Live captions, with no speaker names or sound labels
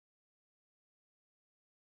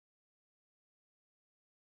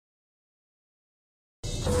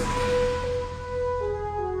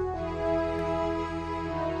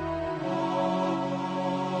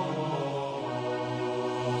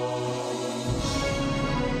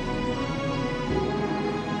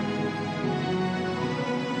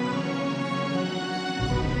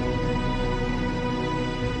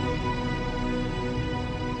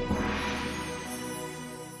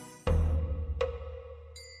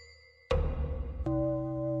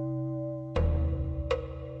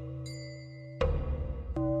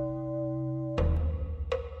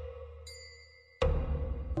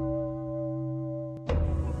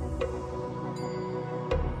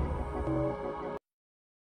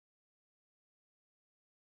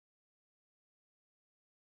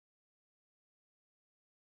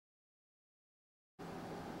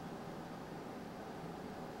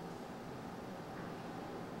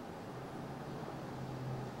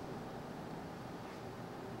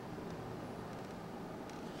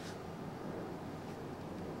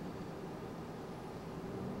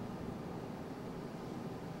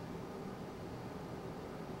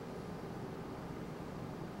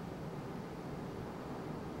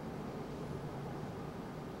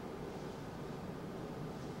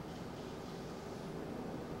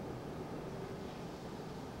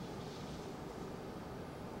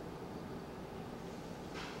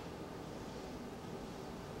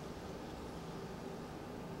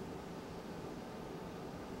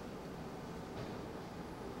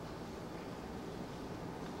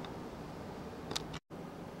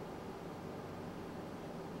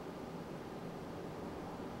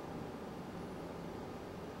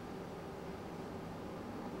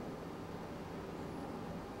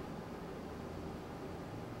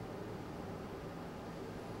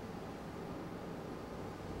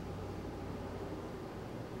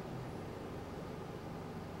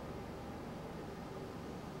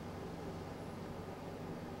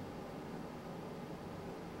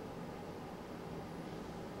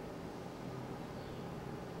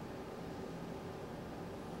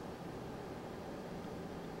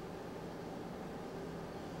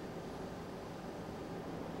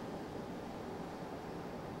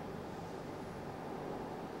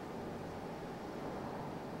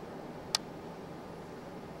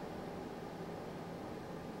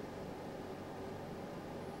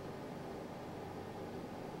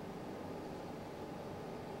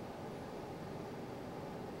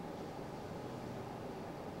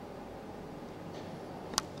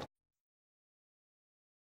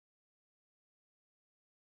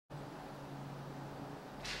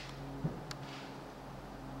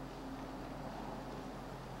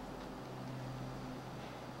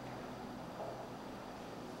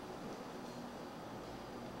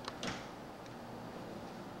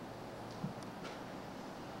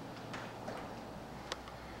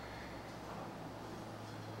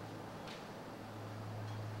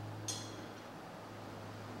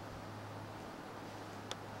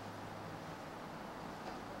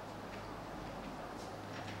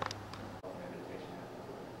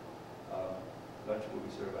lunch will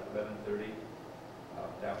be served at 11:30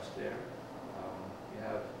 downstairs. We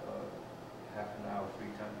have half an hour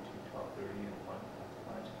free time between 12:30 and 1 after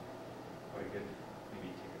lunch, or you could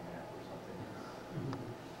maybe take a nap or something.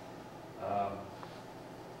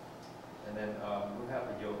 And then we'll have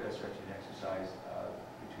a yoga stretching exercise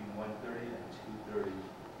between 1:30 and 2:30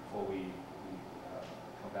 before we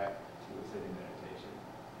come back to a sitting meditation.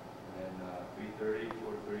 And then 3:30,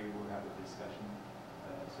 4:30, we'll have a discussion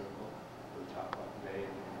circle. We'll talk about today.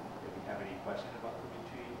 And if you have any question about the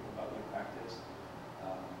retreat, about your practice,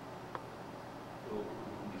 we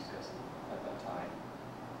can discuss it at that time.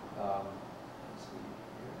 Let's see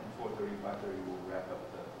here. And 4:30, 5:30, we'll wrap up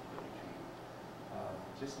the retreat.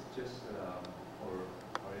 Just for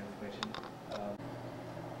our information.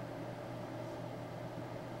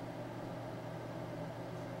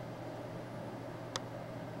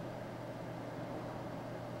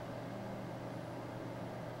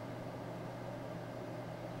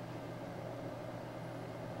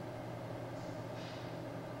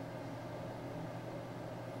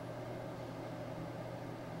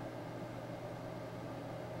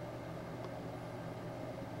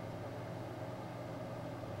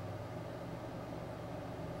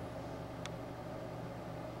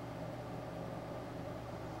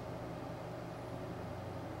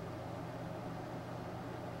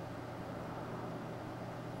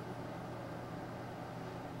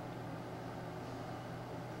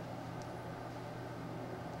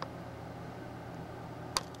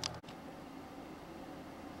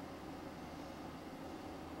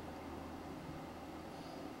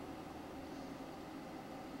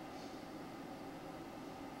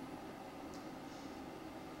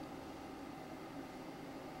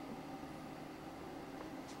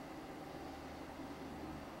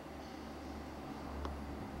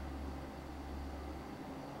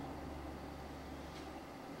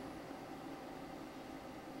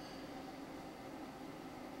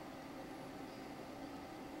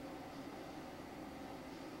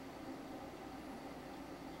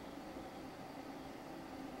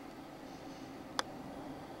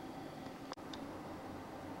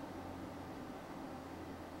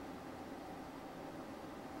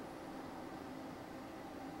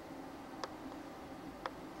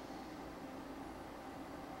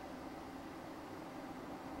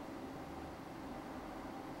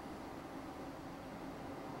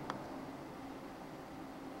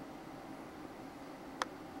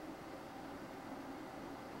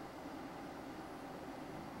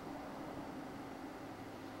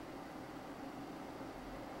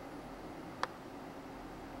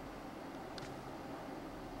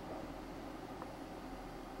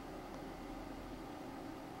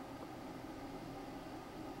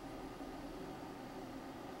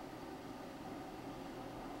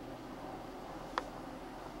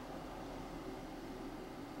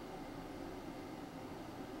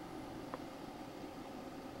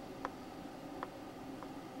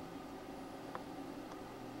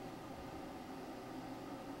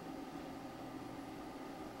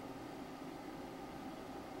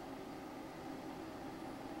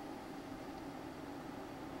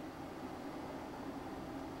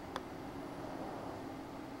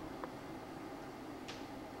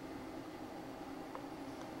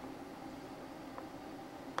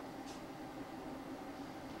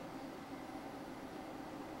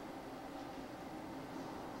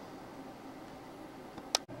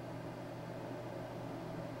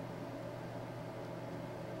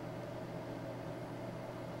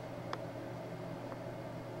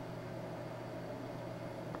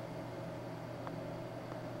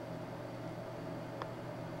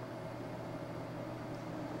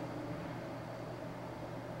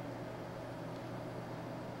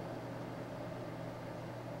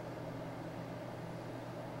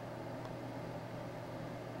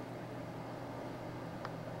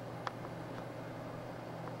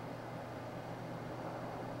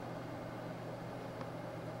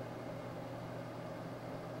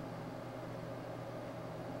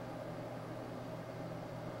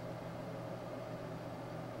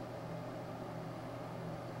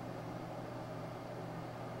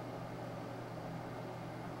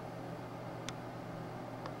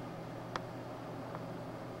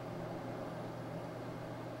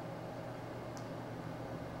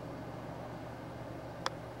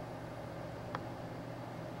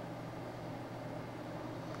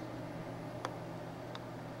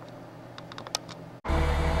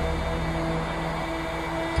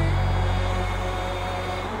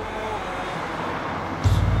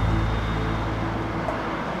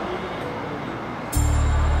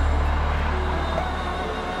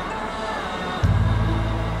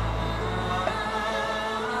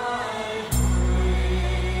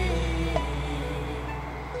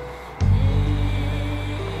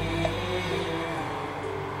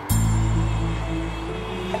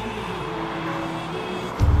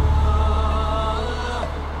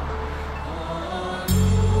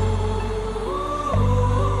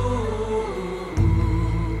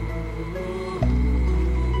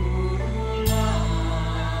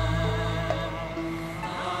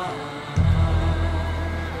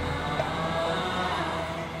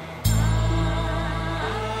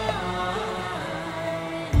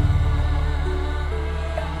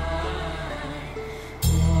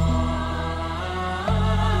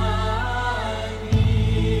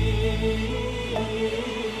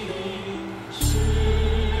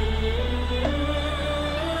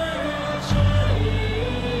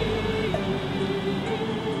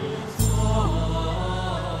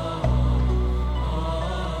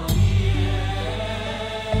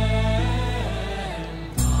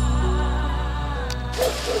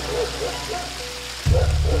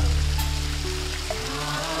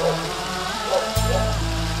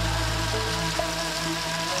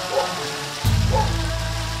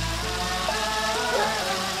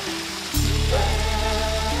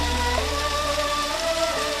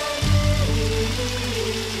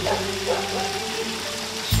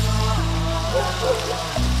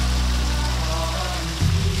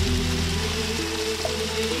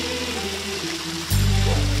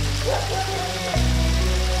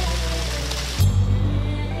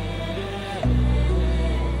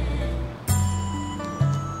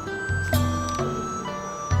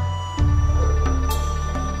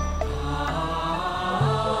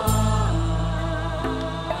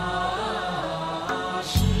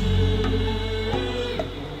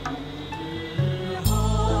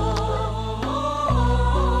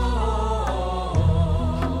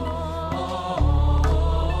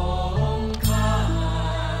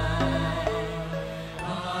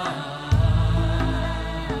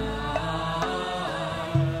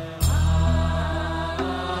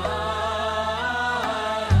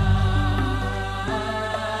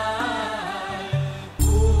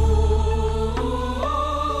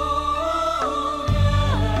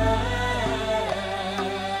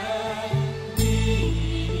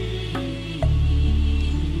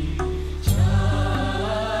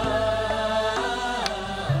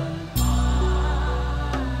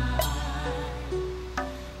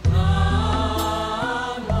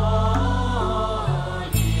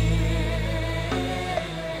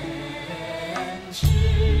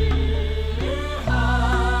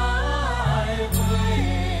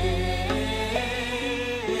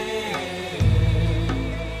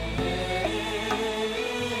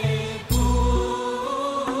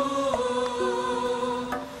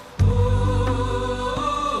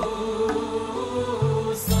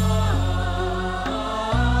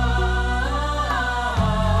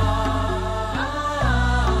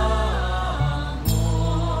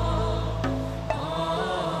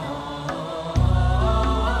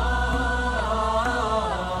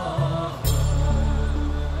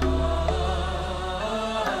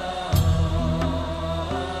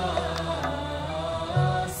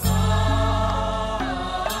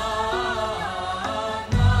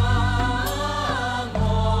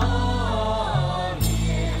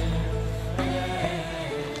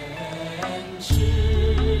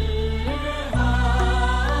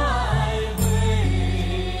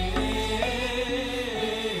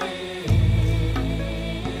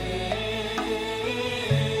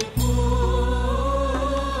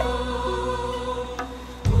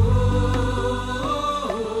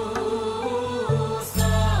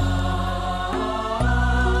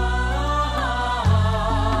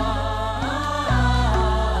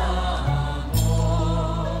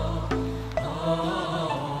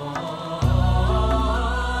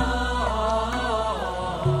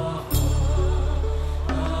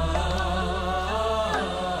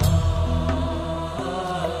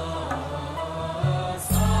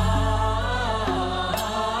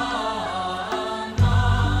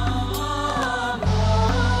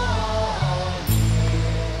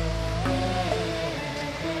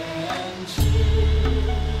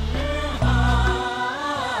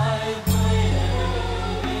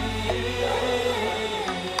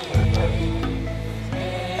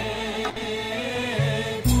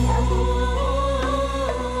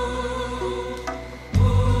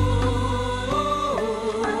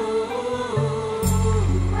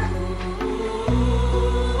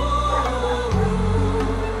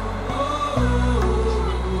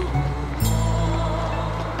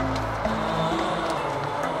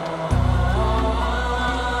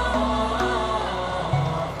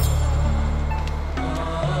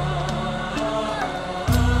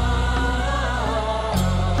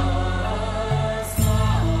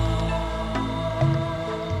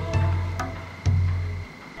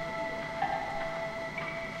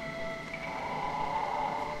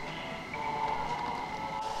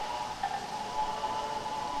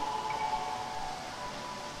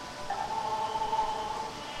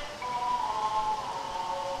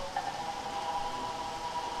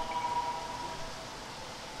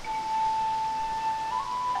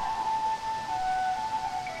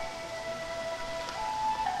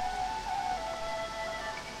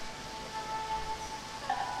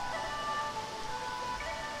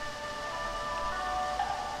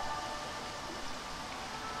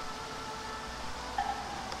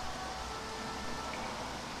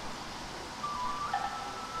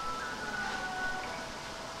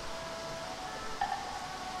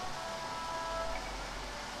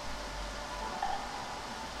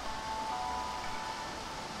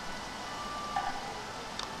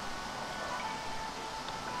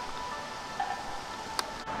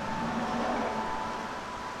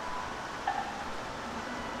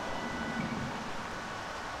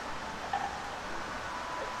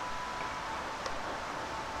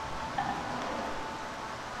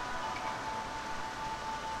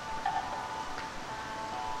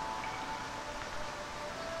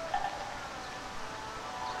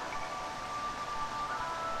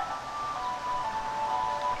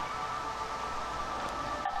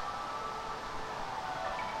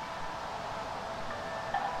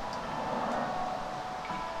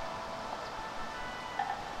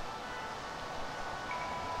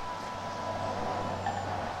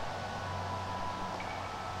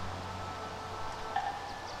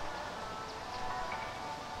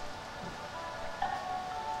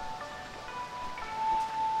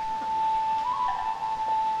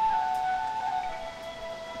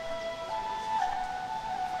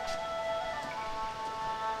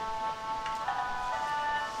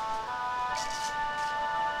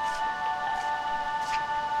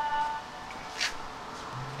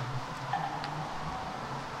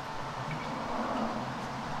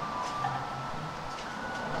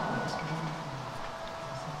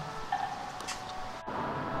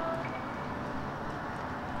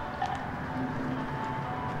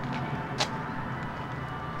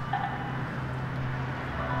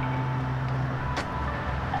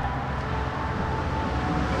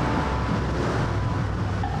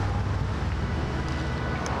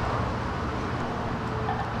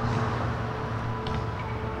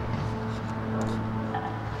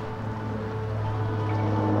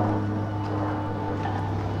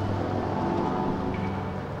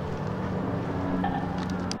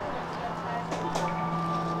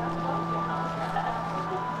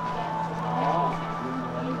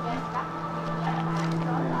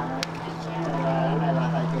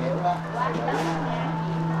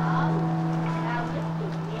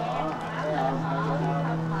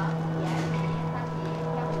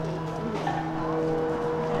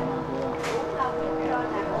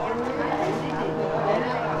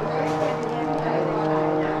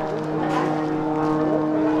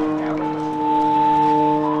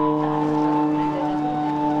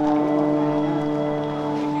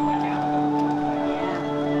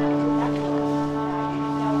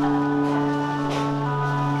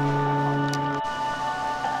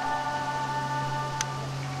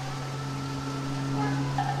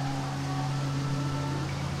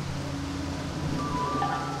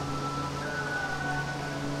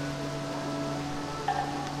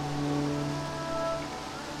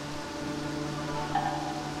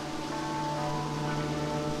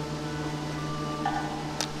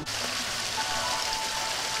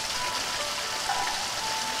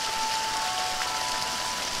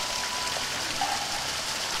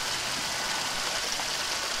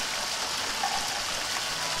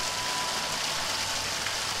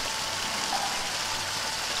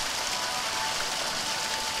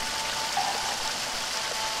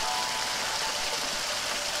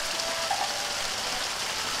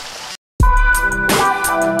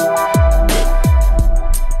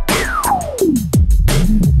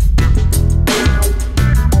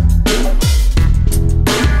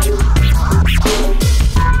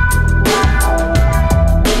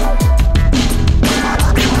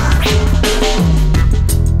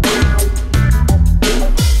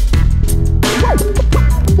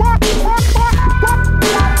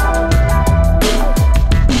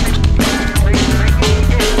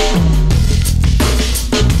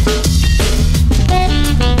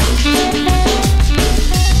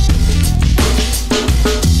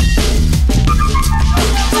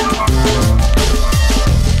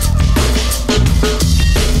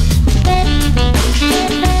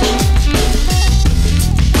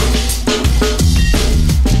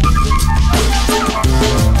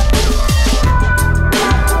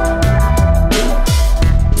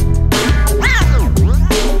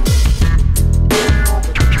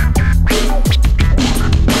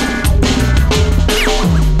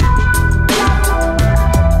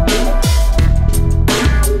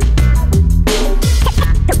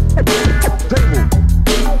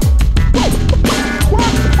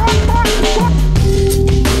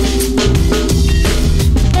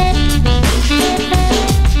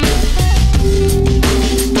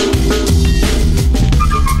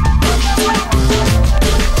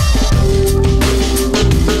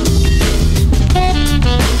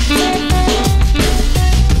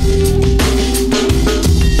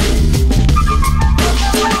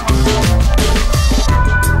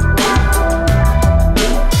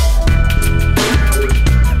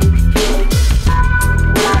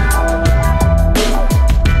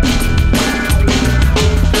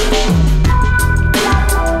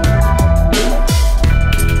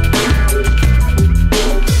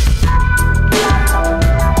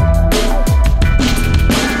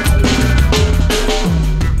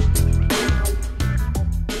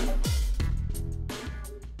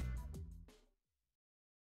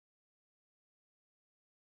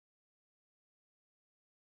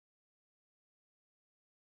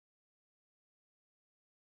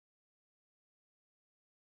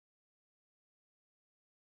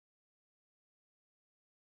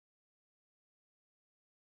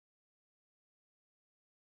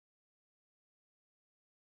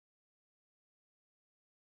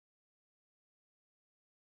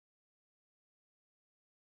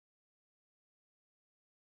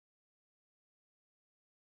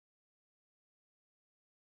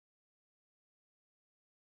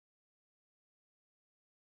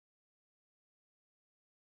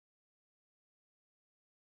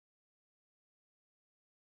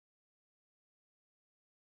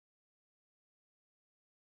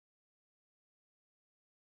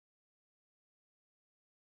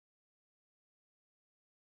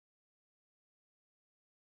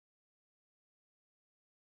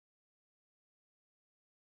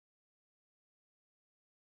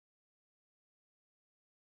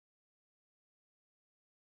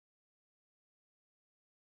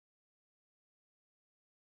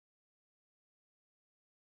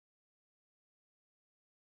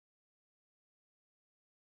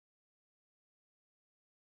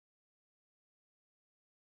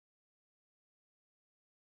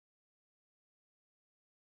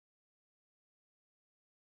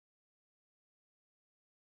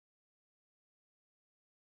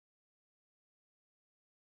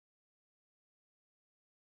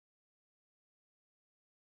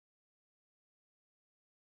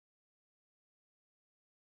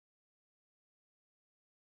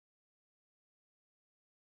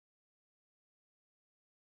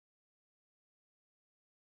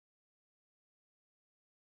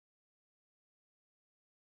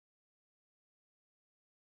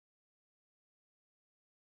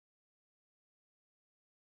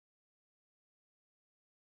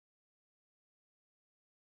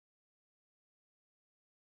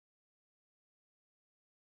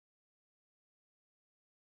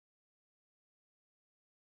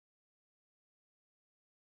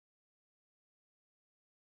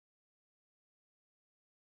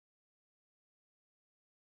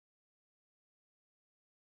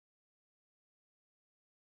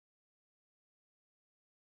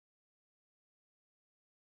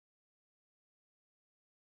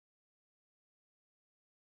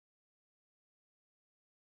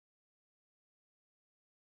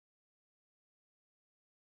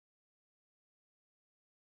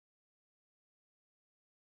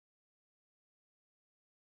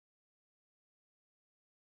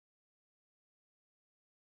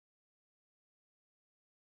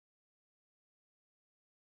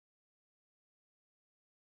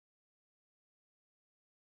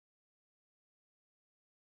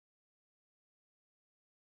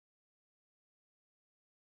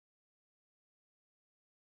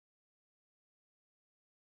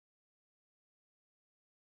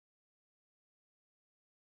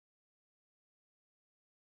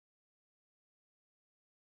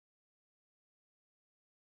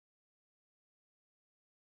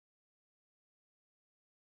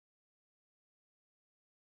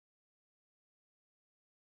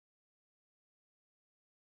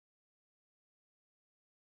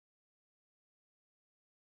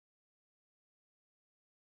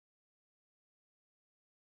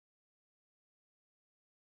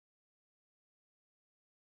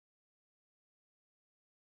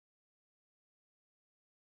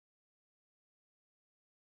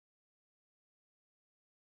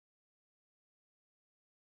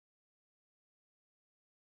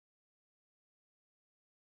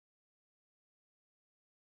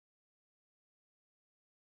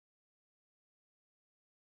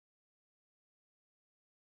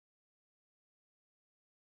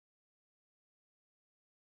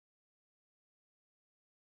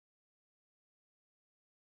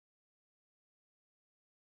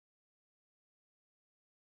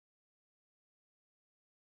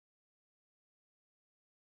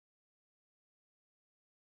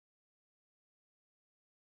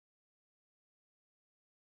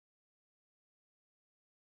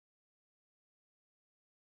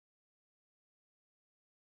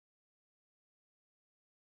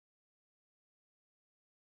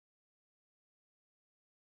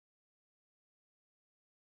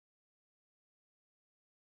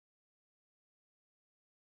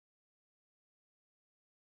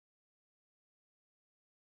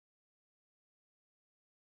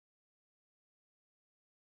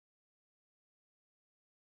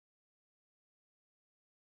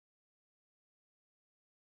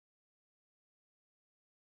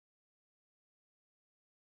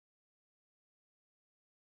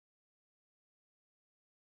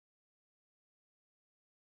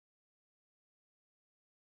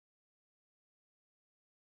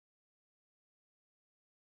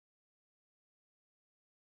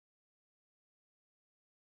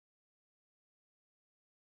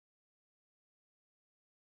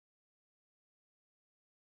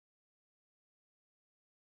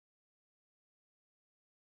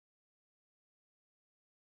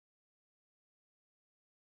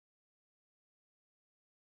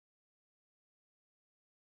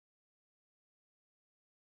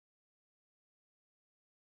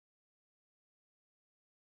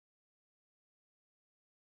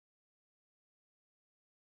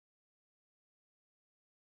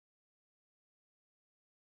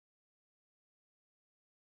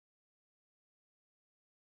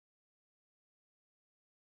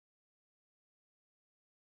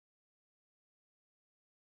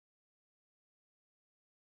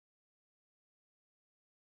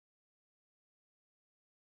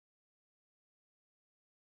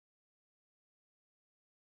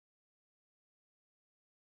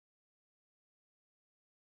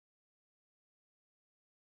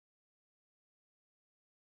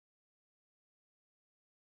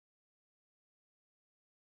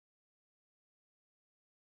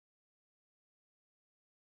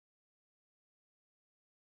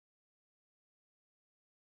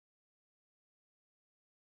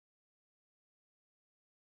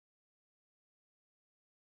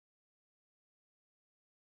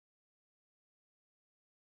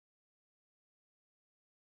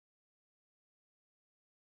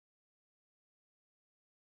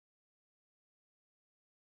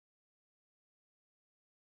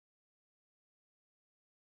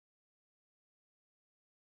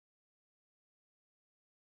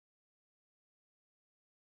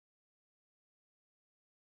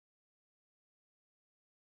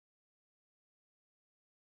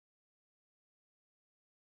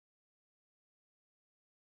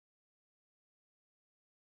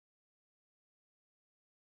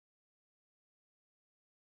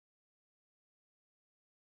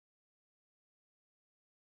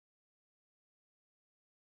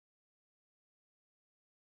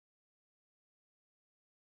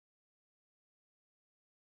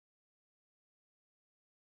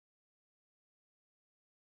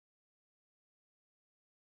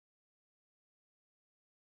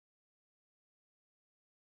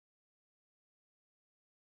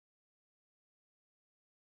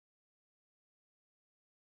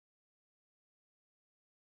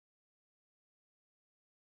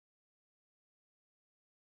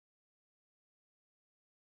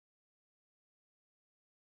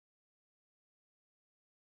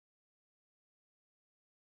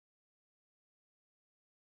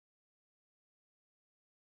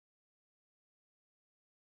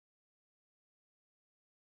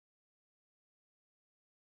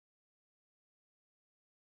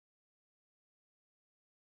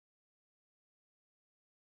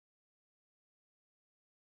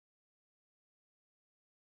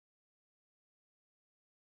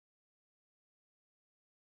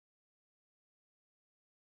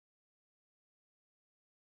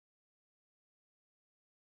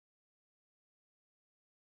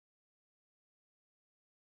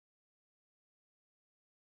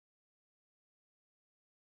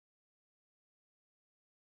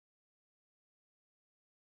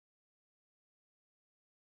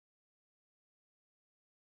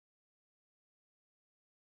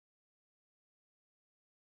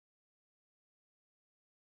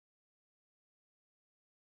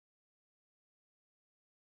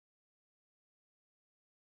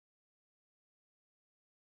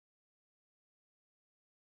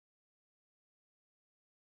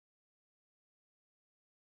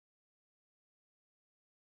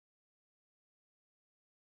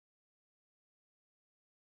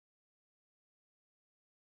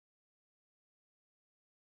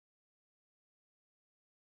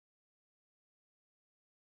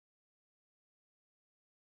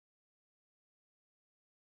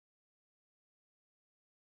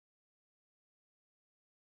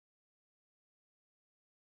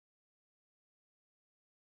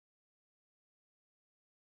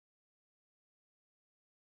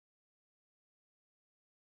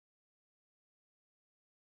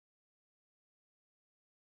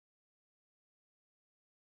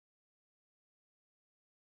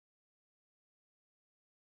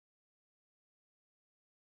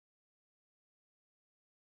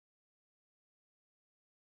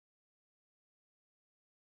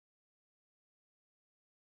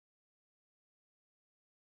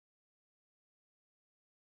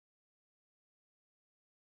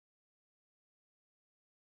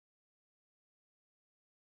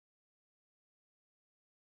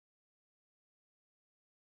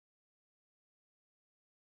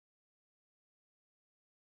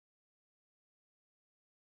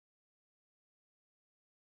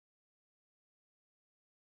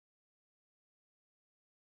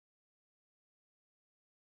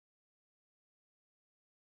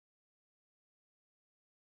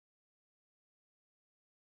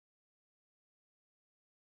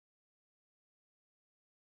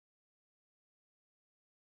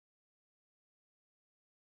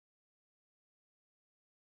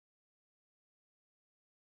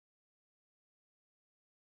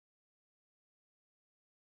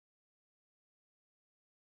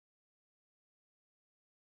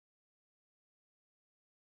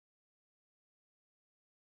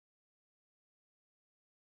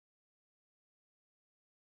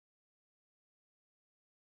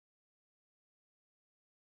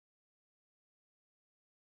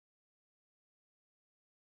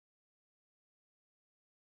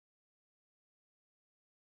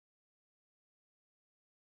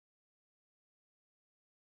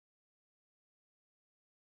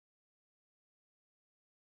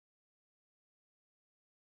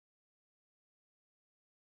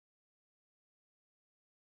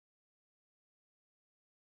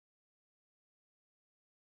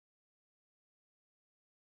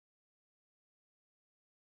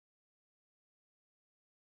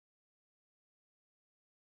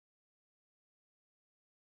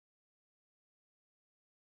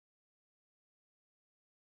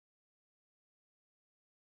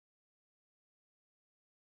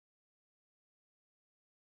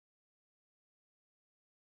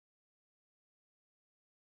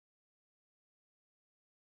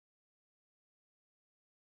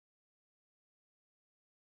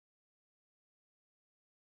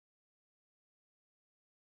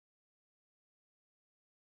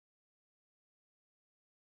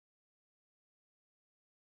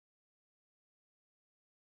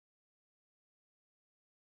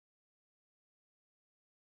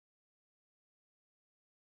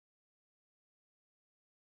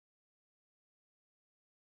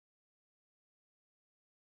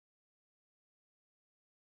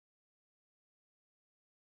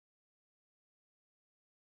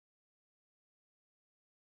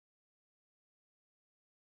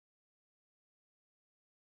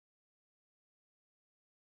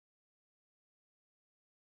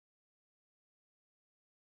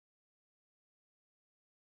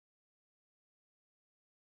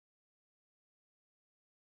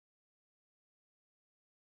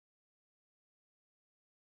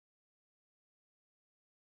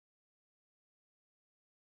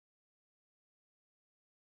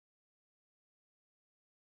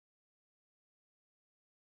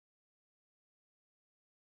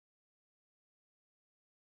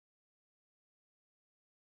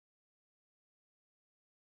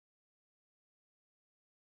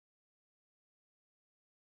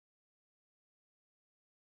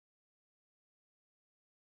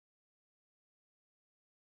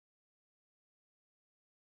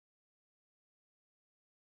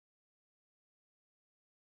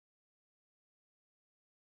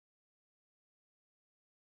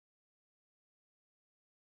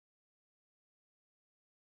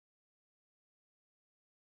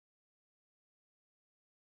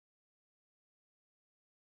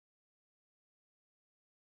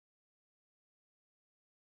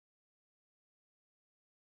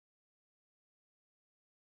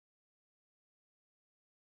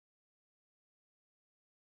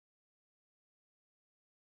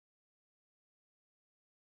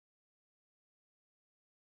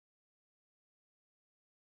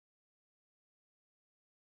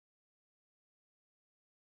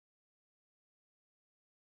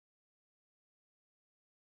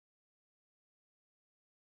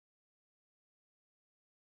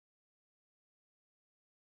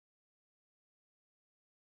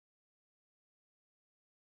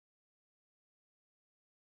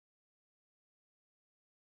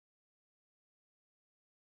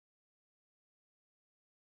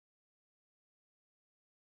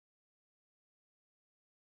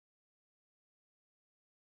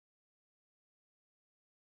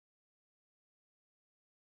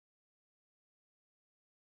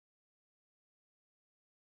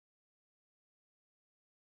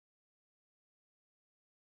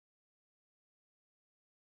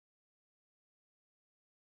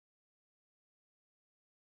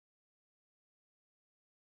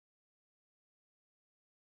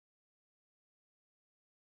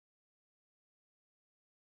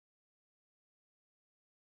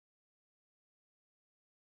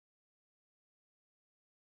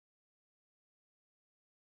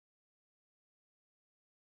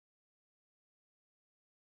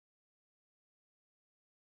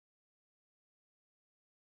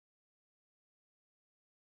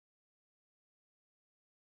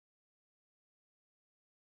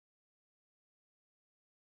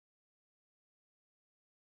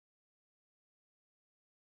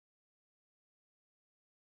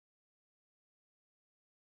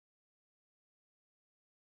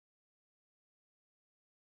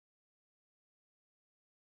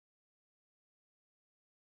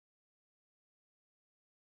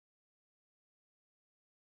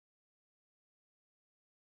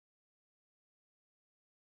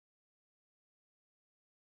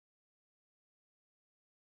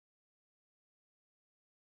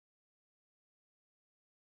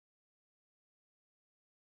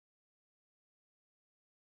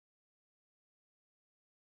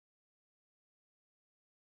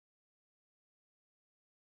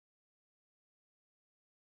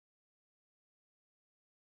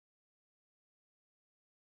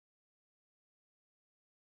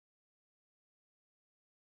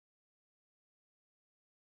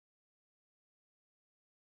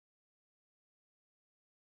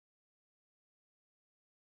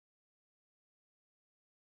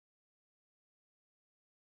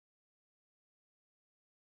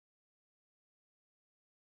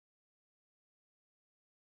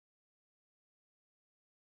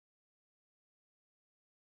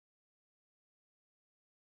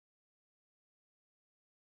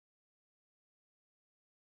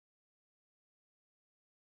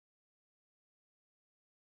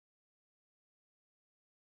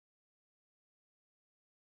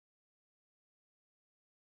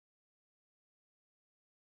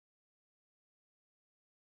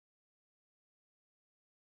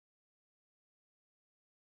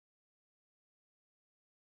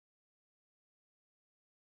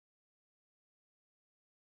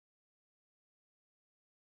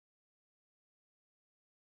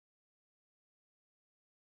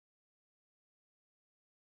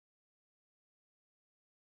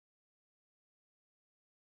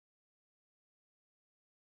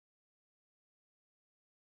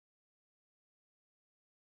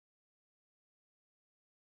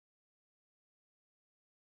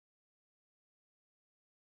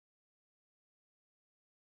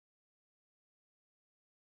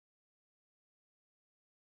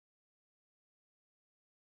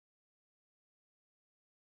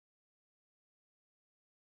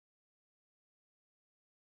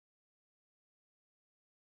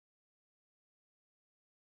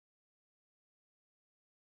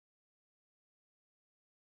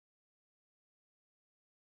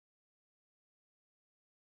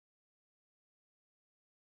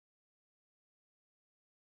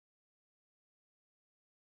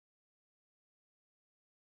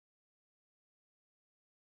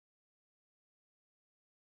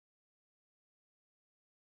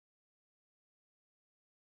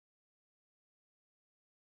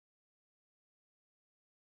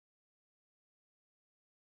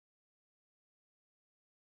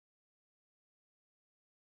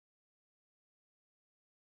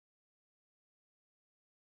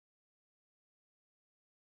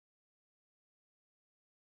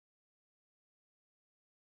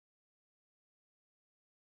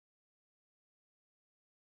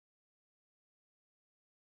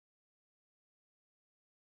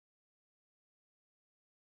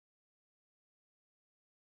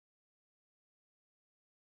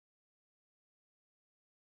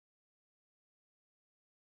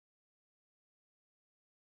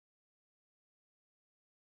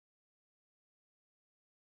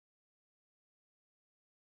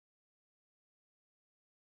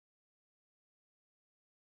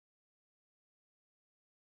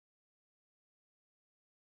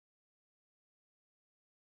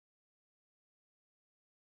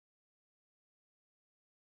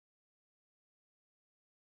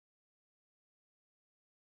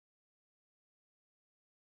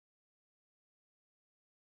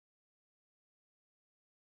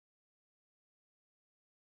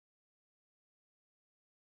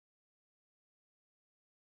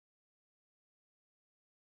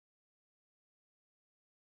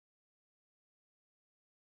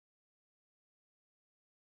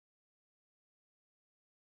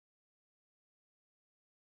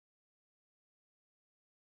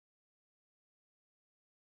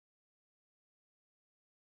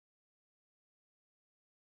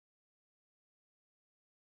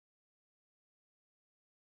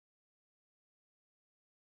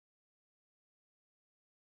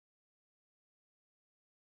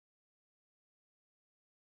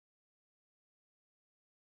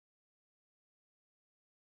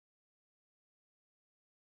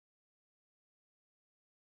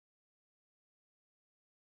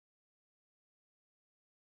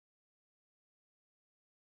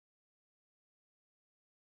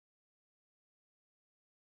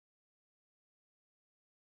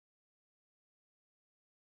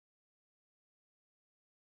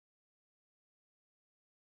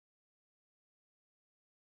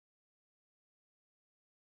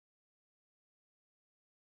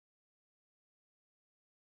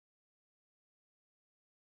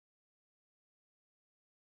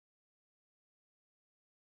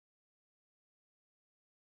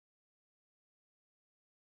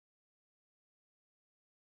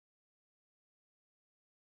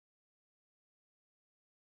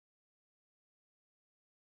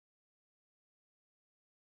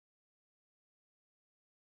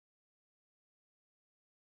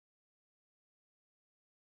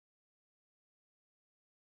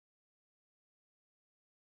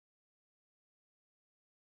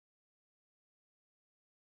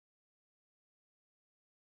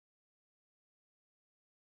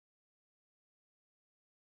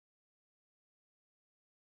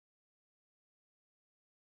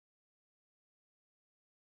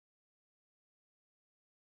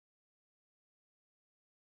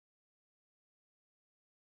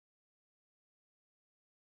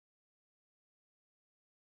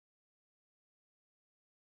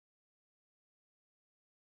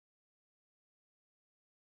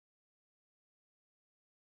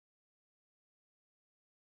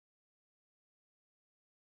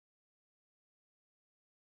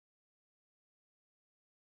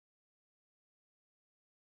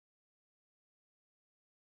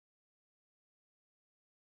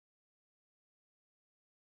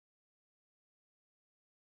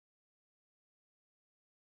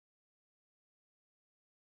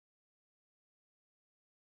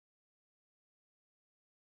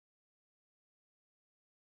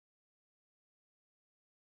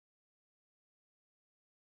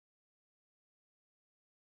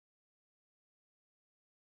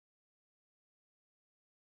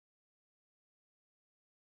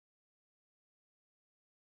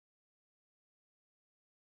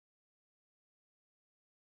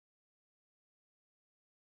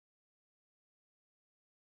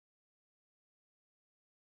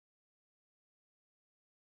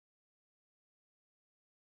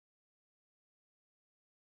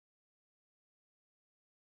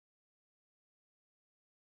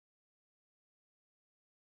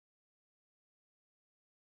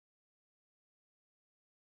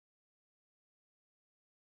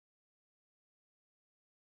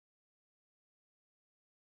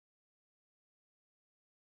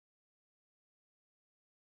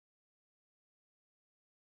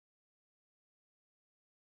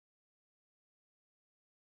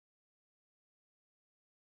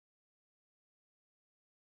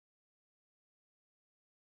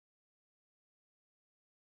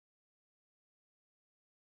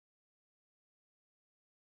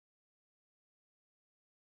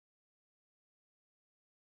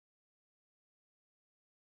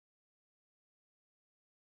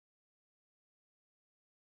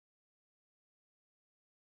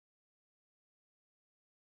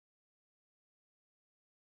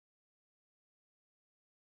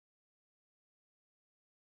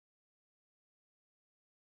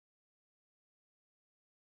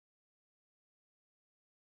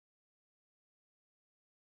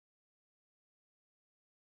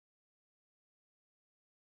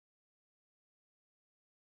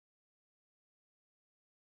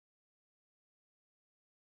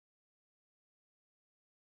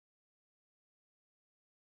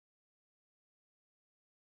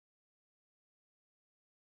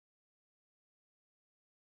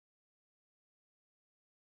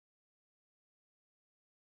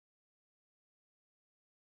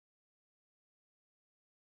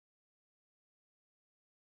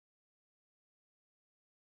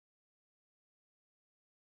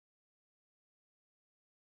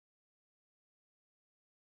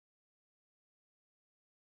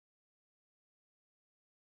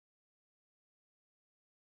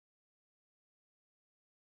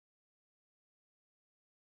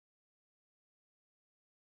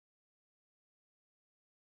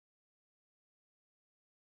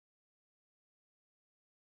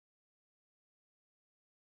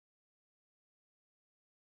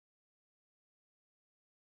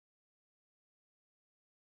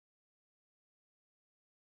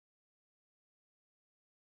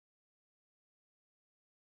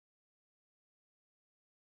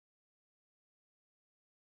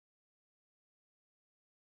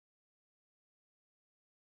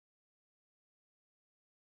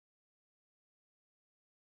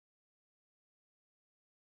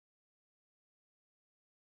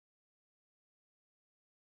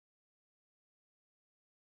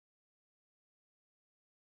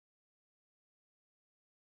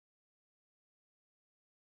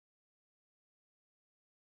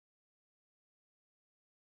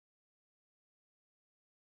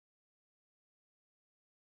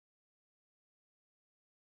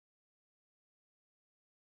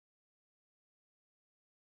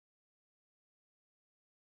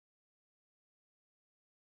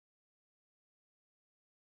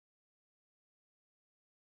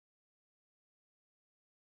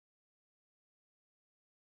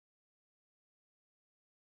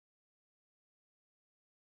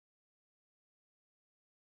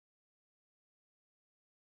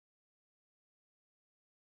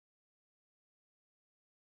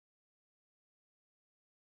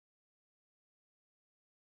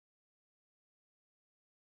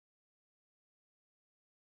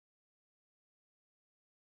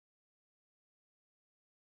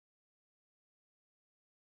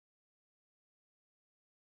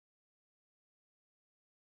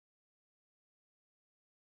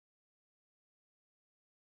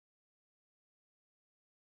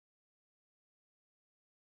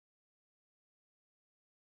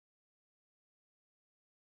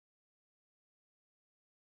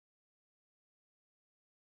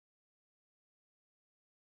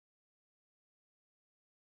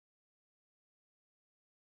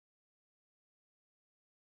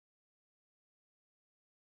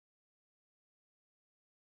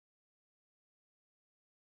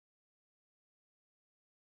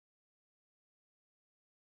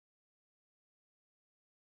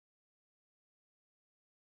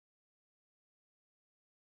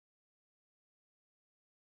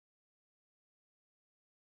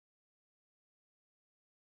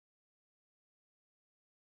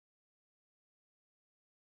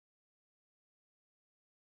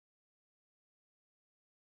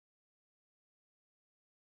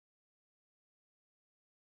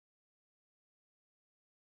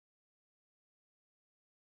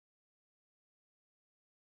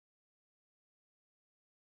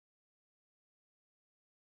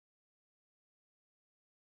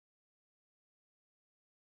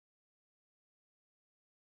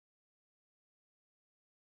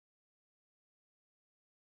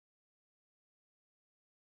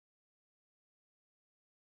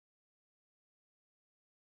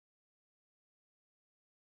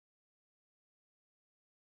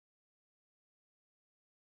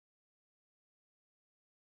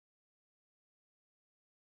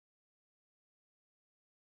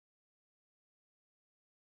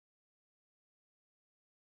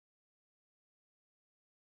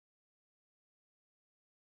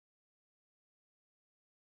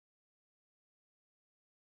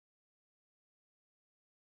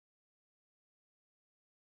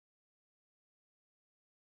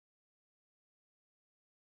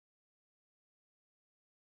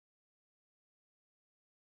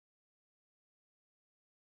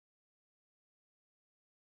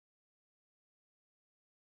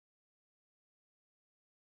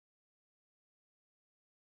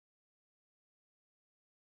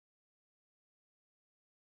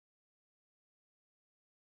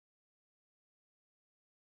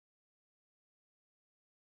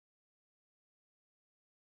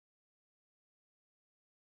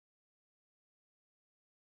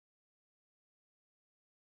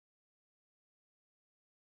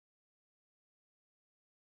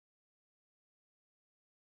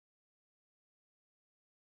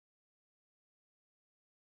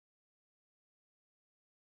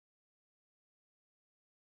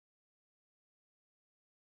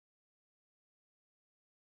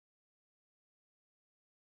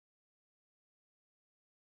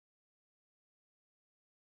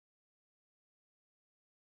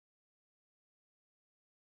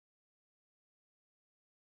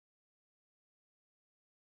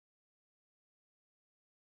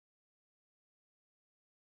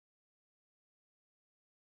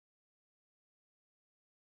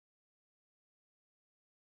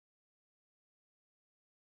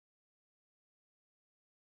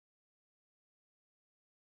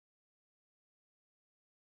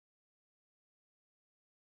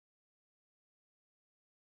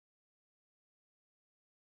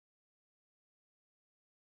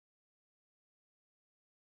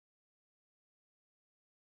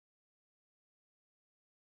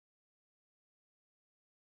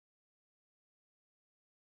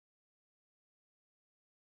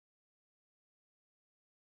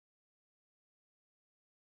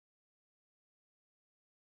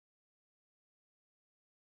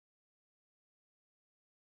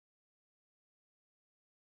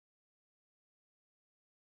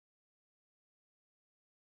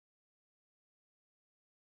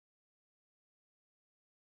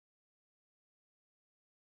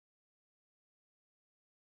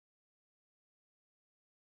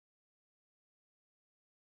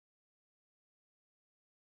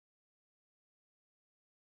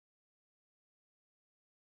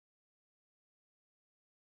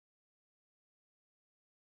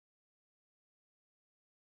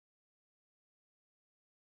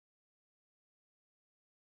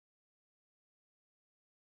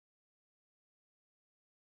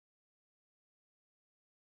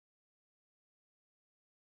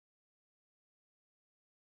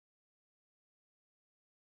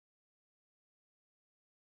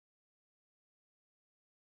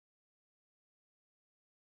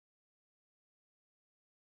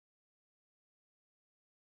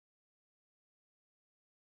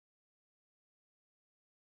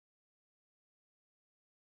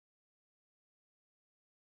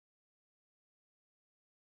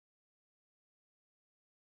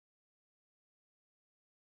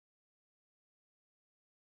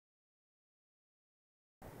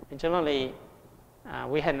 And generally,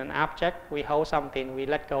 we have an object, we hold something, we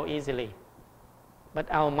let go easily. But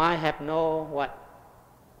our mind have no what?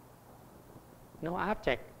 No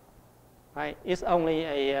object, right? It's only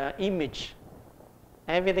a image.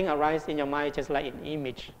 Everything arises in your mind just like an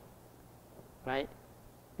image, right?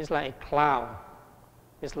 It's like a cloud.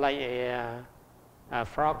 It's like a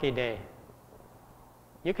foggy day.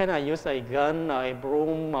 You cannot use a gun or a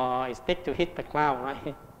broom or a stick to hit the cloud,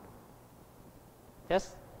 right?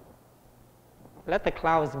 Just let the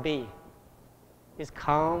clouds be. It's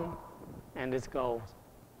calm and it goes.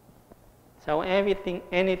 So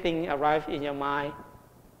anything arrives in your mind,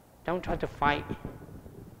 don't try to fight.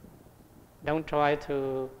 Don't try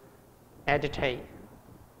to agitate.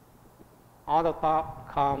 All the thought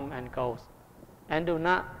come and goes. And do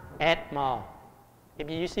not add more. If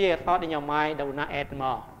you see a thought in your mind, do not add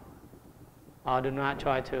more. Or do not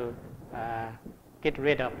try to get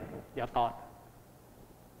rid of your thought.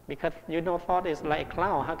 Because you know thought is like a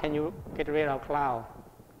cloud. How can you get rid of cloud?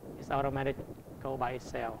 It's automatic, go by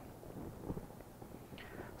itself.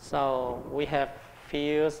 So we have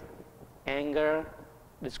fears, anger,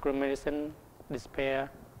 discrimination, despair.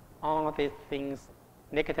 All of these things,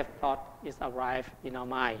 negative thought is arrive in our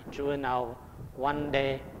mind during our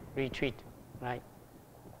one-day retreat, right?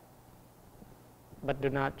 But do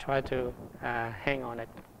not try to hang on it.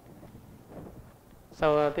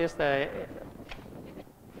 So this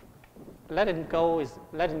letting go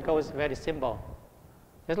is very simple.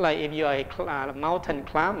 Just like if you are a mountain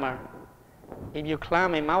climber, if you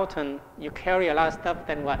climb a mountain, you carry a lot of stuff,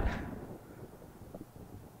 then what?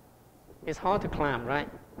 It's hard to climb, right?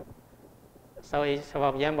 So,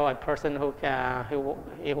 for example, a person who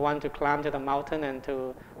wants to climb to the mountain and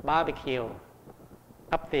to barbecue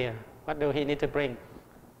up there, what do he need to bring?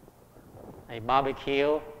 A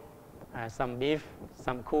barbecue, some beef,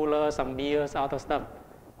 some cooler, some beers, all those stuff.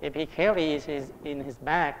 If he carries it in his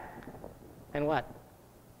bag, then what?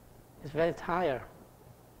 He's very tired,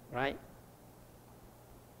 right?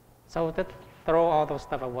 So just throw all those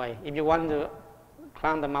stuff away. If you want to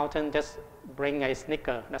climb the mountain, just bring a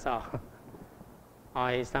Snicker, that's all.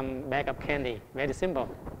 Or some bag of candy, very simple.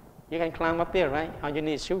 You can climb up there, right? All you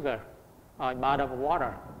need is sugar or a bottle of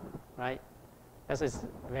water, right? This is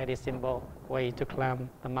a very simple way to climb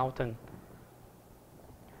the mountain.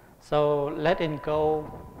 So letting go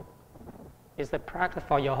is a practice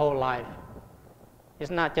for your whole life.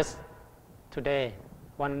 It's not just today,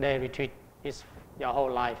 one day retreat, it's your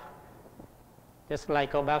whole life. Just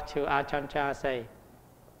like go back to Ajahn Chah say,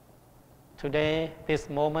 today, this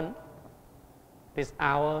moment, this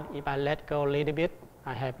hour, if I let go a little bit,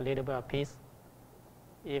 I have a little bit of peace.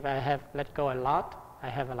 If I have let go a lot, I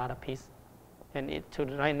have a lot of peace. And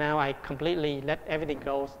right now, I completely let everything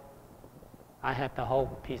go. I have the whole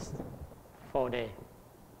peace for a day.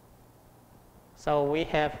 So we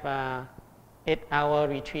have 8-hour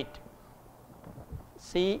retreat.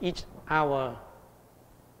 See each hour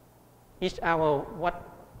what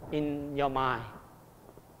in your mind.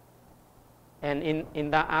 And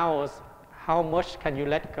in that hours, how much can you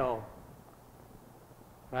let go,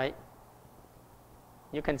 right?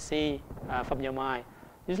 You can see from your mind.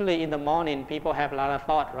 Usually in the morning, people have a lot of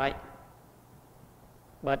thought, right?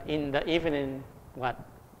 But in the evening, what?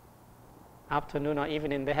 Afternoon or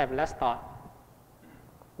evening, they have less thought.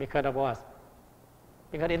 Because of what?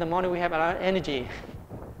 Because in the morning, we have a lot of energy.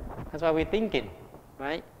 That's why we're thinking,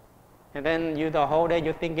 right? And then the whole day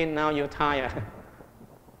you're thinking, now you're tired.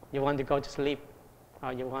 You want to go to sleep,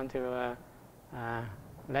 or you want to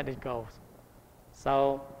let it go.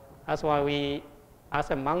 So that's why we,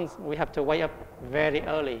 as a monks, we have to wake up very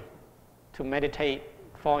early to meditate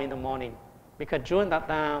 4 in the morning. Because during that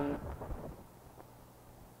time,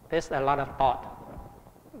 there's a lot of thought,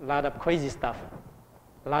 a lot of crazy stuff,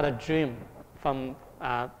 a lot of dream from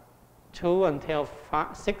 2 until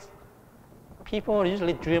 6. People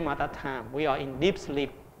usually dream at that time. We are in deep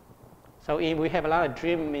sleep. So if we have a lot of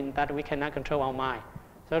dream, in that we cannot control our mind.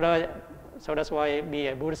 So that's why be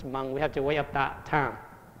a Buddhist monk, we have to wake up that time.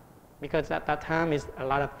 Because at that time is a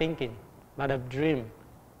lot of thinking, a lot of dream,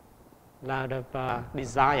 a lot of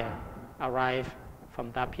desire arrive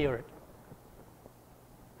from that period.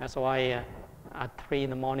 That's why at 3 in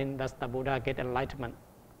the morning, that's the Buddha get enlightenment,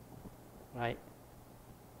 right?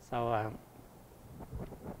 So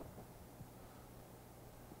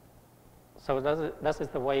that is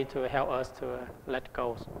the way to help us to let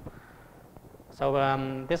go.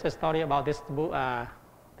 So this is a story about these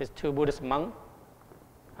 2 Buddhist monks.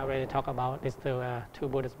 I already talked about these 2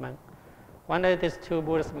 Buddhist monks. One day, these 2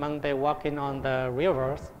 Buddhist monks, they walking on the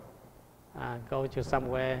rivers, go to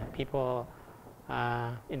somewhere, people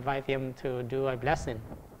invite them to do a blessing.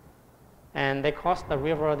 And they crossed the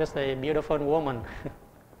river. There's a beautiful woman.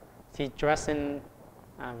 She's dressed in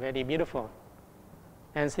very beautiful.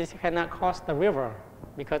 And she cannot cross the river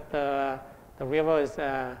because the river is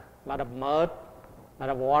a lot of mud, a lot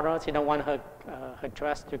of water. She don't want her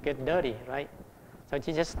dress to get dirty, right? So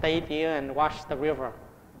she just stayed here and watched the river.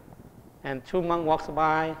 And two monks walks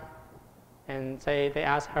by and they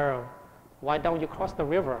ask her, why don't you cross the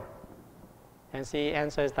river? And she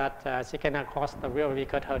answers that she cannot cross the river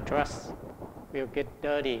because her dress will get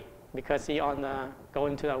dirty because she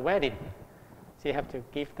going to a wedding. She have to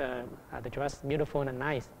keep the dress beautiful and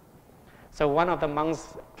nice. So one of the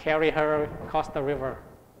monks carry her across the river.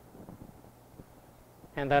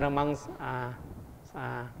 And the other monks,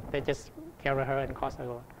 they just carry her and cross the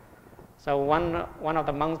river. So one of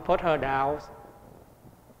the monks put her down.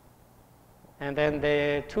 And then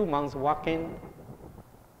the two monks walk in.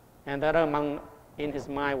 And the other monk, in his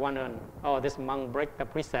mind, wondered, oh, this monk break the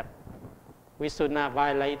precept. We should not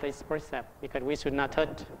violate this precept because we should not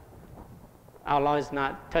touch. Our law is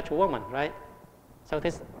not touch woman, right? So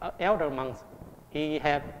this elder monk, he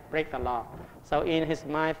had break the law. So in his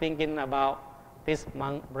mind, thinking about this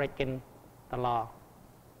monk breaking the law.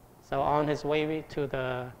 So on his way to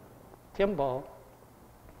the temple,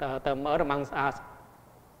 the other monks asked,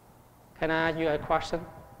 can I ask you a question?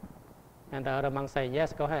 And the other monk said,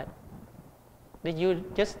 yes, go ahead. Did you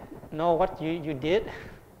just know what you did?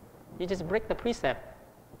 You just break the precept.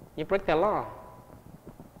 You break the law.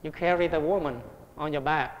 You carry the woman on your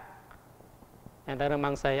back. And the other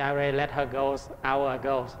monk say, I already let her go an hour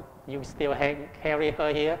ago. You still carry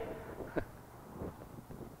her here?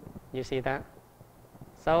 You see that?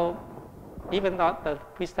 So even though the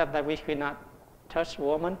precept that we should not touch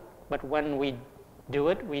woman, but when we do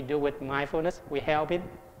it with mindfulness. We help it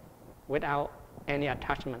without any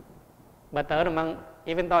attachment. But the other monk,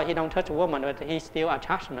 even though he don't touch a woman, but he still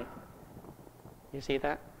attachment. You see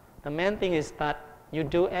that? The main thing is that you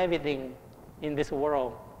do everything in this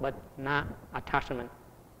world, but not attachment.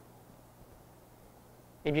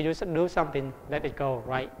 If you do something, let it go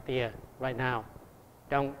right there, right now.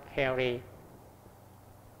 Don't carry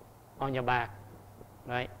on your back,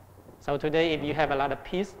 right? So today, if you have a lot of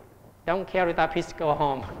peace, don't carry that peace, go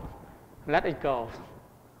home. Let it go,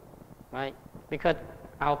 right? Because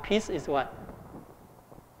our peace is what?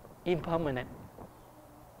 Impermanent,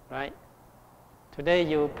 right? Today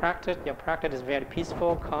your practice is very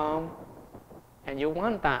peaceful, calm, and you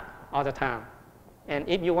want that all the time. And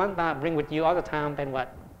if you want that, bring with you all the time, then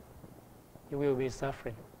what? You will be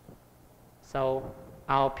suffering. So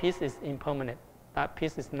our peace is impermanent. That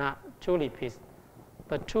peace is not truly peace.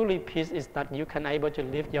 The truly peace is that you can able to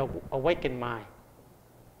live your awakened mind.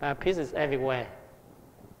 That peace is everywhere.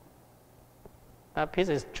 That peace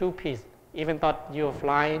is true peace. Even though you're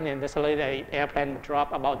flying and suddenly the airplane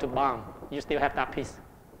drop about to bomb, you still have that peace.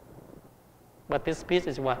 But this peace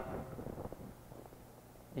is what?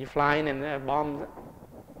 You're flying and a bomb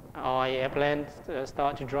or airplane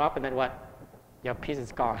start to drop, and then what? Your peace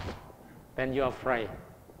is gone. Then you're afraid.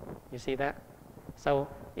 You see that? So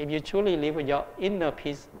if you truly live with your inner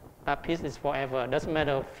peace, that peace is forever. Doesn't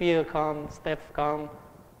matter fear come, step come,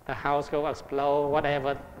 the house go explode,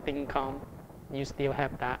 whatever thing come, you still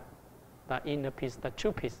have that inner peace, the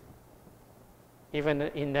true peace. Even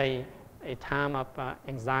in a time of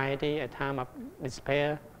anxiety, a time of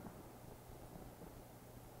despair.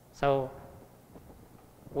 So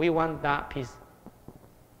we want that peace.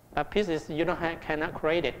 That peace is you cannot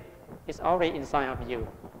create it. It's already inside of you.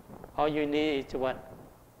 All you need is to what?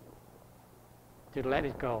 To let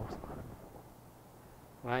it go.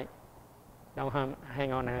 Right? Don't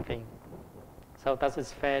hang on anything. So that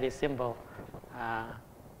is fairly simple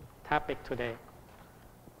topic today.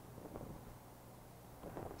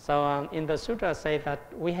 So in the sutra say that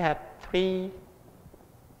we have three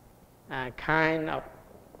kind of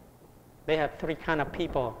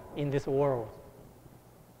people in this world.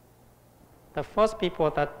 The first people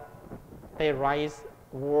that they rise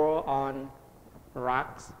war on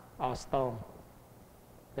rocks or stone.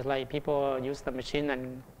 It's like people use the machine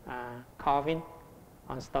and carving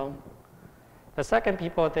on stone. The second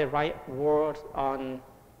people, they write words on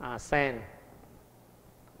sand.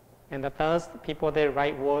 And the third people, they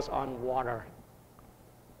write words on water.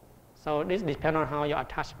 So this depends on how your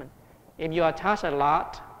attachment. If you attach a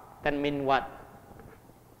lot, that means what?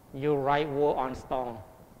 You write word on stone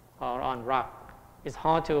or on rock. It's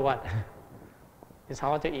hard to what? It's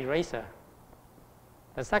hard to erase it.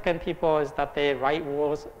 The second people is that they write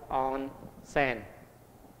words on sand,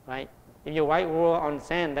 right? If you write word on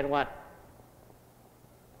sand, then what?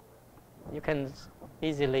 You can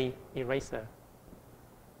easily erase it.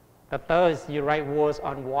 The third is you write words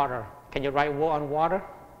on water. Can you write word on water?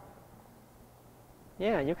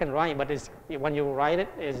 Yeah, you can write, but when you write it,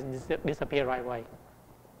 it disappears right away.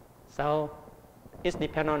 So it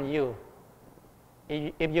depends on you.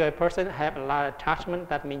 If you're a person who have a lot of attachment,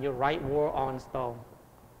 that means you write word on stone.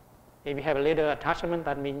 If you have a little attachment,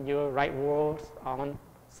 that means you write words on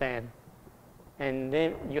sand. And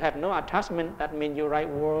then you have no attachment, that means you write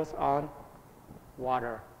words on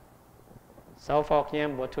water. So for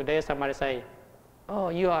example, today somebody say, oh,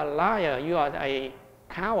 you are a liar, you are a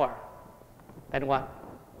coward. Then what?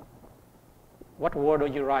 What word do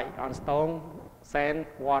you write? On stone, sand,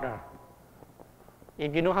 water.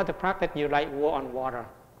 If you know how to practice, you write word on water,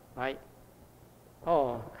 right?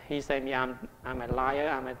 Oh, he said me, I'm a liar,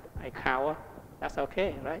 I'm a coward. That's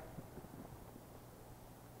okay, right?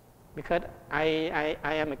 Because I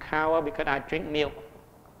am a coward because I drink milk,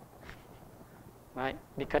 right?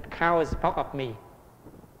 Because cow is part of me,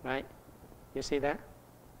 right? You see that?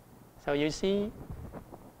 So you see,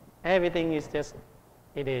 everything is just,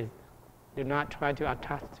 it is. Do not try to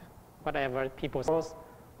attach whatever people say,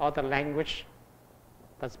 or the language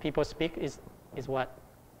that people speak is what?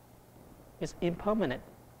 It's impermanent.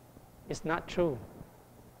 It's not true,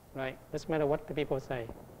 right? Doesn't matter what the people say.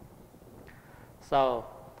 So,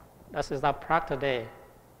 this is our practice today.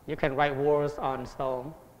 You can write words on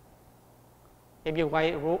stone. If you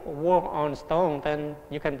write word on stone, then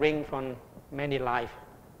you can bring from many life.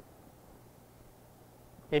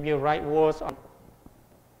 If you write words on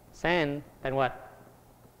sand, then what?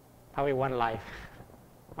 Probably one life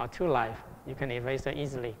or two life. You can erase it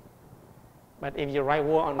easily. But if you write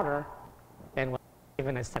word on water, then what?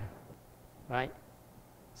 Even a sun, right?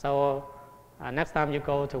 So next time you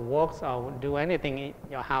go to work or do anything in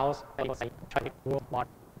your house, you say, try to word water.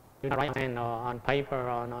 You not write on sand or on paper or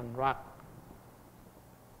on rock.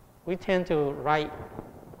 We tend to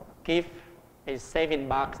give a saving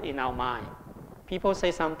box in our mind. People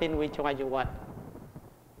say something, we try to what?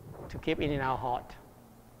 To keep it in our heart,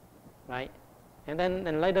 right? And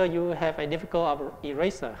then later you have a difficult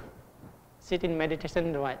eraser. Sit in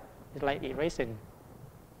meditation, right? It's like erasing.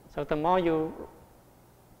 So the more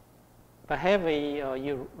the heavier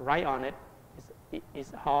you write on it,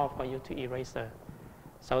 it's hard for you to erase it.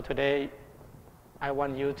 So today, I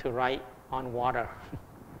want you to write on water.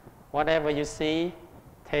 Whatever you see,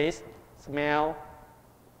 taste, smell,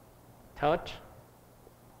 touch,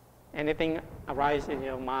 anything arises in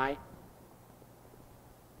your mind,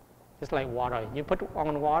 just like water. You put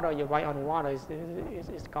on water, you write on water,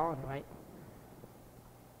 it's gone, right?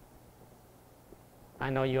 I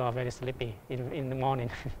know you are very sleepy in the morning.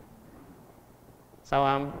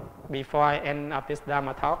 So before I end up this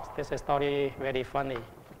Dharma talk, this is a story very funny.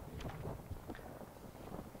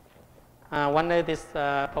 One day this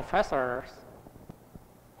professor,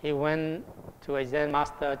 he went to a Zen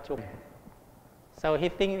master Trúc. So he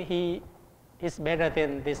thinks he is better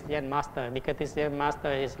than this Zen master because this Zen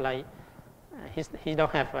master is like, he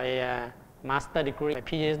don't have a master degree, a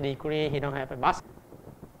PhD degree, he don't have a master.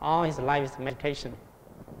 All his life is meditation.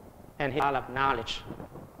 And he has a lot of knowledge.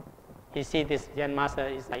 He sees this Zen master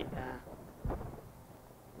is like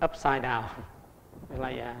upside down.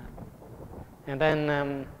 Like, and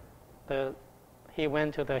then he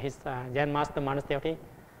went to his Zen master monastery,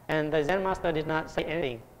 and the Zen master did not say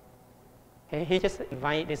anything. Okay? He just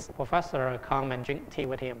invited this professor to come and drink tea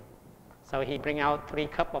with him. So he bring out 2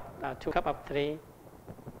 cups of tea,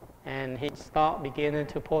 and he beginning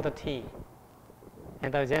to pour the tea.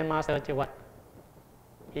 And the Zen master did what?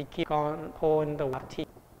 He keep on pouring the tea,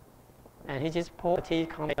 and he just pour the tea.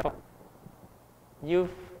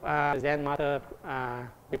 Zen master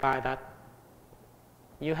replied that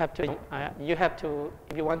you have to,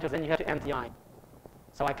 if you want to, then you have to empty your mind.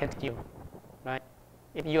 So I can teach you, right?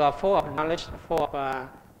 If you are full of knowledge, full of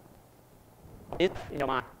it in your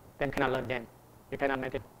mind, then you cannot learn Zen. You cannot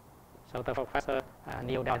meditate. So the professor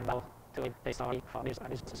kneeled down to say sorry for this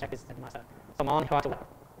Zen master. So on, he tried to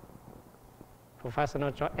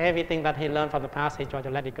Professor, everything that he learned from the past, he tried to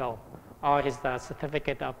let it go. All his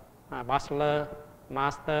certificate of bachelor,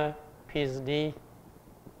 master, PhD,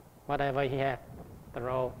 whatever he had,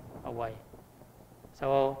 throw away.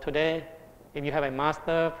 So today, if you have a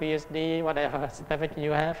master, PhD, whatever certificate you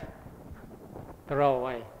have, throw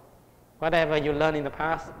away. Whatever you learned in the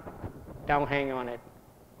past, don't hang on it.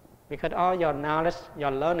 Because all your knowledge, your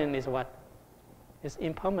learning is what? It's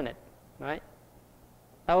impermanent, right?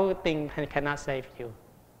 No thing cannot save you.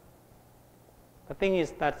 The thing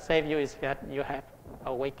is that save you is that you have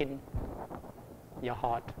awakened your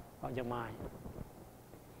heart or your mind.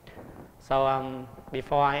 So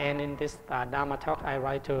before I end in this Dharma talk, I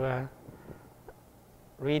like to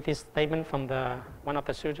read this statement from one of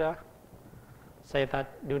the sutra. say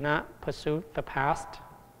that do not pursue the past.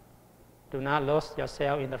 Do not lose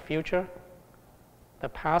yourself in the future. The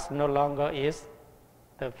past no longer is.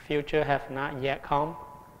 The future has not yet come.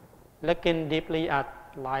 Looking deeply at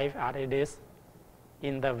life as it is,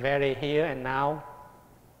 in the very here and now,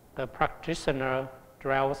 the practitioner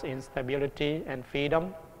dwells in stability and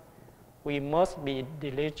freedom. We must be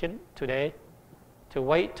diligent today. To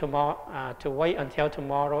wait until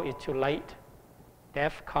tomorrow is too late.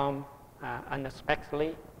 Death comes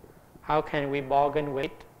unexpectedly. How can we bargain with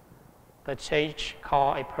it? The sage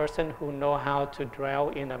called a person who knows how to dwell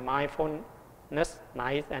in the mindfulness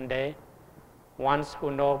night and day, ones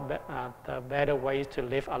who know the better ways to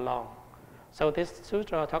live along. So this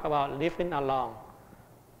sutra talks about living along.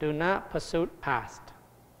 Do not pursue past.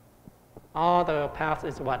 All the past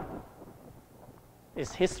is what?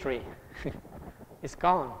 It's history. It's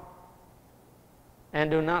gone.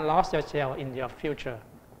 And do not lose yourself in your future.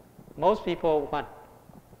 Most people, what?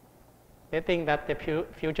 They think that the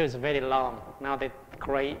future is very long. Now they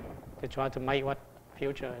create, they try to make what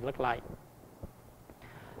future look like.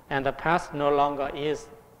 And the past no longer is.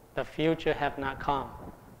 The future have not come.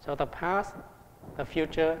 So the past, the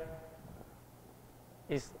future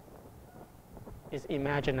is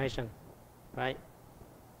imagination, right?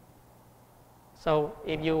 So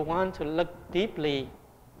if you want to look deeply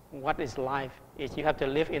what is life, is you have to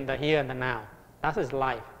live in the here and the now. That is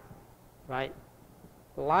life, right?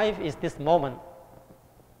 Life is this moment.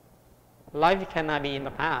 Life cannot be in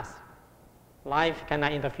the past. Life cannot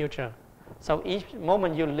be in the future. So each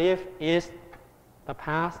moment you live is the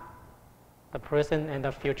past, the present, and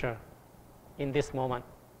the future in this moment,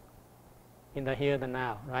 in the here and the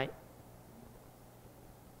now, right?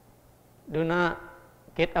 Do not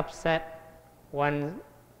get upset when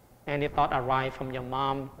any thought arrives from your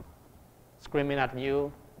mom screaming at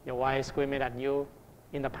you, your wife screaming at you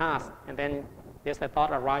in the past, and then there's a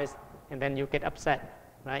thought arises, and then you get upset,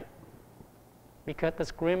 right? Because the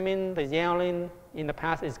screaming, the yelling in the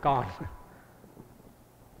past is gone,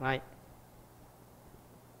 right?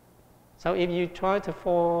 So if you try to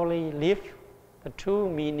fully live, the true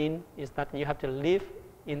meaning is that you have to live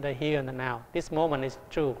in the here and the now. This moment is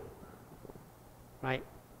true, right?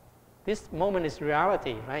 This moment is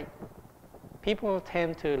reality, right? People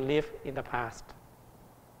tend to live in the past.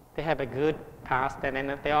 They have a good past, and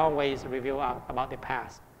then they always review about the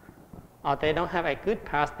past. Or they don't have a good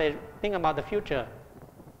past, they think about the future,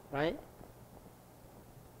 right?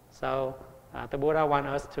 So the Buddha wants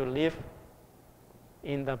us to live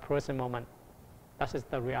in the present moment. That is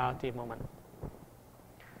the reality moment.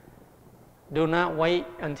 Do not wait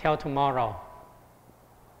until tomorrow,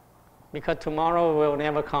 because tomorrow will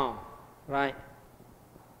never come, right?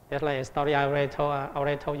 Just like a story I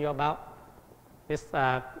already told you about. This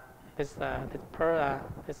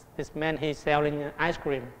man, he's selling ice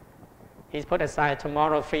cream. He's put aside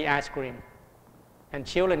tomorrow free ice cream. And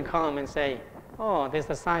children come and say, oh, there's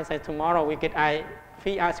a sign that tomorrow we get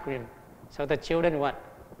free ice cream. So the children, what?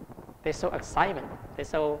 They're so excited. They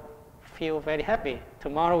so feel very happy.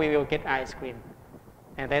 Tomorrow we will get ice cream.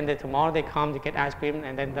 And then tomorrow they come to get ice cream,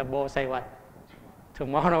 and then the boss say what?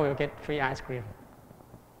 Tomorrow we'll get free ice cream.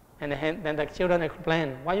 And then the children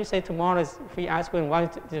complain, why you say tomorrow is free ice cream? Why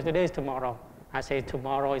today is tomorrow? I say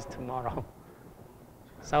tomorrow is tomorrow.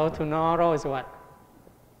 So tomorrow is what?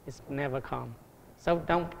 It's never come. So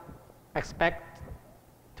don't expect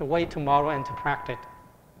to wait tomorrow and to practice.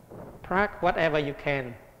 Practice whatever you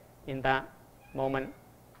can in that moment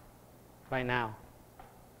right now.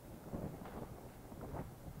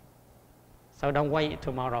 So don't wait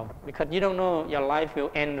tomorrow, because you don't know your life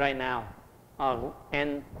will end right now, or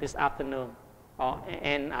end this afternoon, or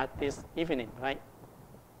end at this evening, right?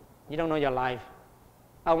 You don't know your life.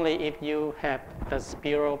 Only if you have the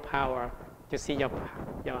spiritual power to see your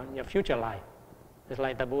future life. It's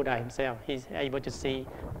like the Buddha himself, he's able to see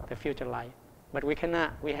the future life. But we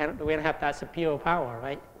cannot, we don't have that spiritual power,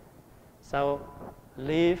 right? So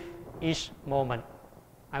live each moment.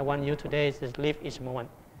 I want you today to live each moment.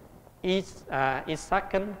 Each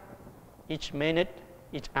second, each minute,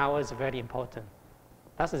 each hour is very important.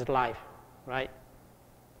 That is life, right?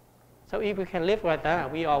 So if we can live like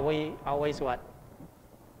that, we always what?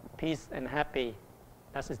 Peace and happy.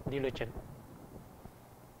 That is diligent.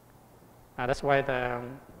 That's why the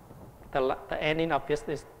ending of this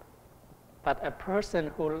is that a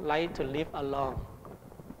person who likes to live alone.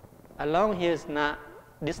 Alone here is not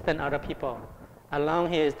distant other people.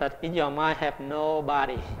 Alone here is that in your mind have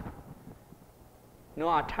nobody,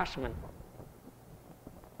 no attachment,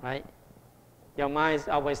 right? Your mind is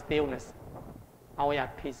always stillness, always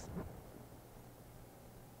at peace.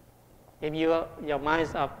 If your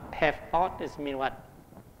minds have thought, it means what?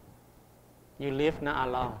 You live not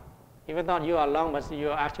alone. Even though you are alone, but you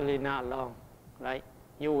are actually not alone, right?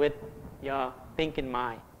 You with your thinking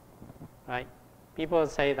mind, right? People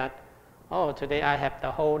say that, oh, today I have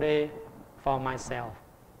the whole day for myself,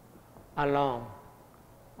 alone.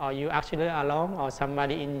 Are you actually alone or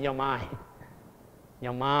somebody in your mind?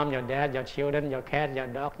 Your mom, your dad, your children, your cat, your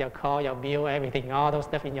dog, your car, your bill, everything, all those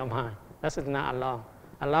stuff in your mind. That is not alone.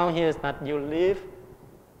 Alone here is that you live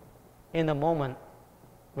in the moment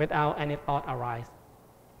without any thought arise,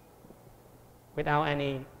 without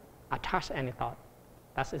any attach any thought.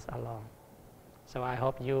 That is alone. So I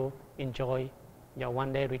hope you enjoy your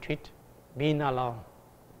one-day retreat being alone,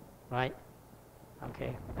 right?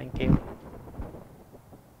 Okay, thank you.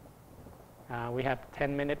 We have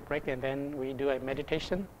 10-minute break, and then we do a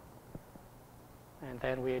meditation, and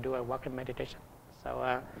then we do a walking meditation.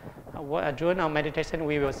 So during our meditation,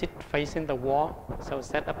 we will sit facing the wall. So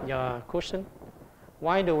set up your cushion.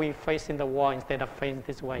 Why do we face in the wall instead of facing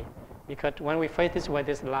this way? Because when we face this way,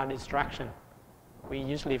 there's a lot of distraction. We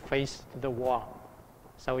usually face the wall,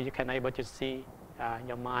 so you can able to see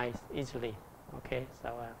your mind easily. Okay,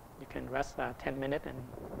 so you can rest 10 minutes and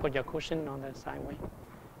put your cushion on the sideway.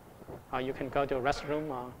 Or you can go to a restroom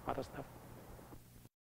or other stuff.